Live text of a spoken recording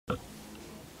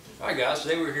All right, guys.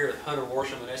 Today we're here at Hunter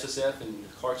Worsham and SSF in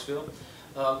Clarksville.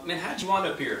 Man, how'd you wind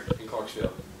up here in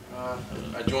Clarksville?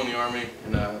 I joined the Army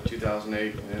in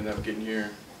 2008 and ended up getting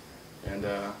here, and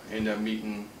ended up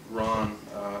meeting Ron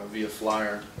via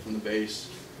flyer from the base.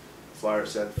 The flyer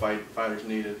said fighters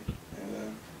needed,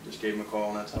 and just gave him a call,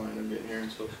 and that's how I ended up getting here.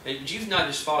 So, hey, but you've not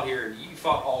just fought here; you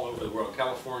fought all over the world,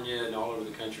 California and all over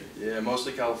the country. Yeah,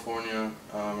 mostly California,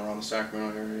 around the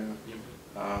Sacramento area,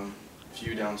 a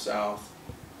few down south.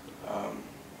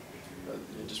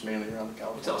 But just mainly around the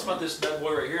California. Well, tell us about this bad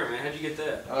boy right here, man. How'd you get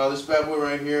that? This bad boy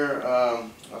right here,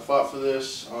 I fought for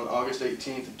this on August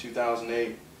 18th of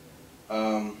 2008.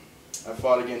 I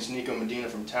fought against Nico Medina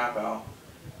from Tapao.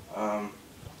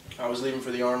 I was leaving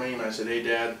for the Army, and I said, "Hey,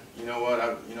 Dad, you know what?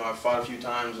 I've fought a few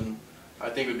times, and I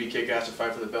think it would be kick-ass to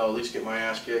fight for the belt. At least get my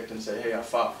ass kicked and say, hey, I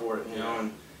fought for it, you know."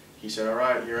 And he said, "All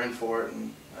right, you're in for it."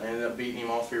 And I ended up beating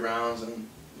him all 3 rounds and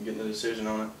getting the decision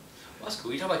on it. Well, that's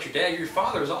cool. You talk about your dad. Your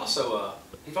father was also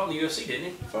he fought in the UFC, didn't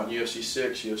he? Fought in UFC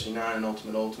 6, UFC 9, and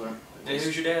Ultimate. And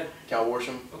who's your dad?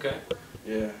 Worsham. Okay.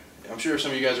 Yeah, I'm sure some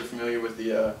of you guys are familiar with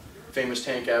the famous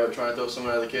Tank Abbott trying to throw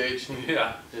someone out of the cage.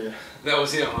 Yeah. Yeah. That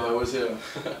was him. Huh? That was him.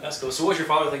 That's cool. So what's your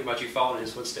father think about you following in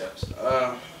his footsteps?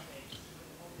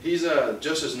 He's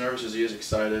just as nervous as he is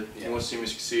excited. Yeah. He wants to see me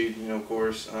succeed, of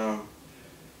course.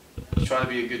 He's trying to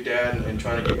be a good dad and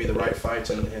trying to give me the right fights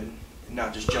and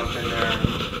not just jump in there and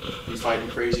be fighting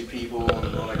crazy people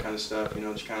and all that kind of stuff,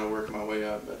 just kind of working my way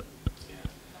up. But yeah.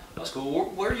 That's cool.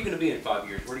 Where are you going to be in 5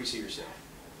 years? Where do you see yourself?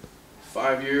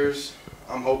 5 years,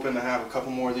 I'm hoping to have a couple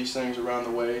more of these things around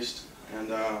the waist,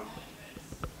 and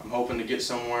I'm hoping to get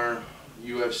somewhere,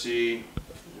 UFC,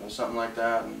 something like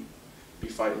that, and be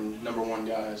fighting #1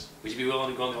 guys. Would you be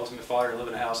willing to go on the Ultimate Fighter and live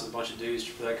in a house with a bunch of dudes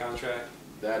for that contract?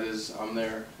 I'm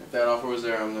there. If that offer was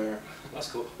there, I'm there. That's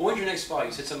cool. Well, when's your next fight?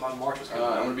 You said something about March was coming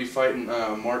up. I'm going to be fighting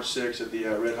March 6th at the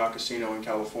Red Hawk Casino in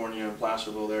California, in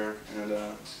Placerville there, and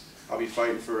I'll be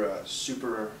fighting for a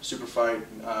super fight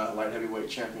light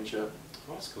heavyweight championship.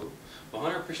 Well, that's cool. Well,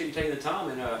 Hunter, appreciate you taking the time,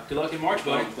 and good luck in March,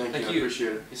 buddy. Thank you. I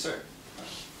appreciate it. Yes, sir.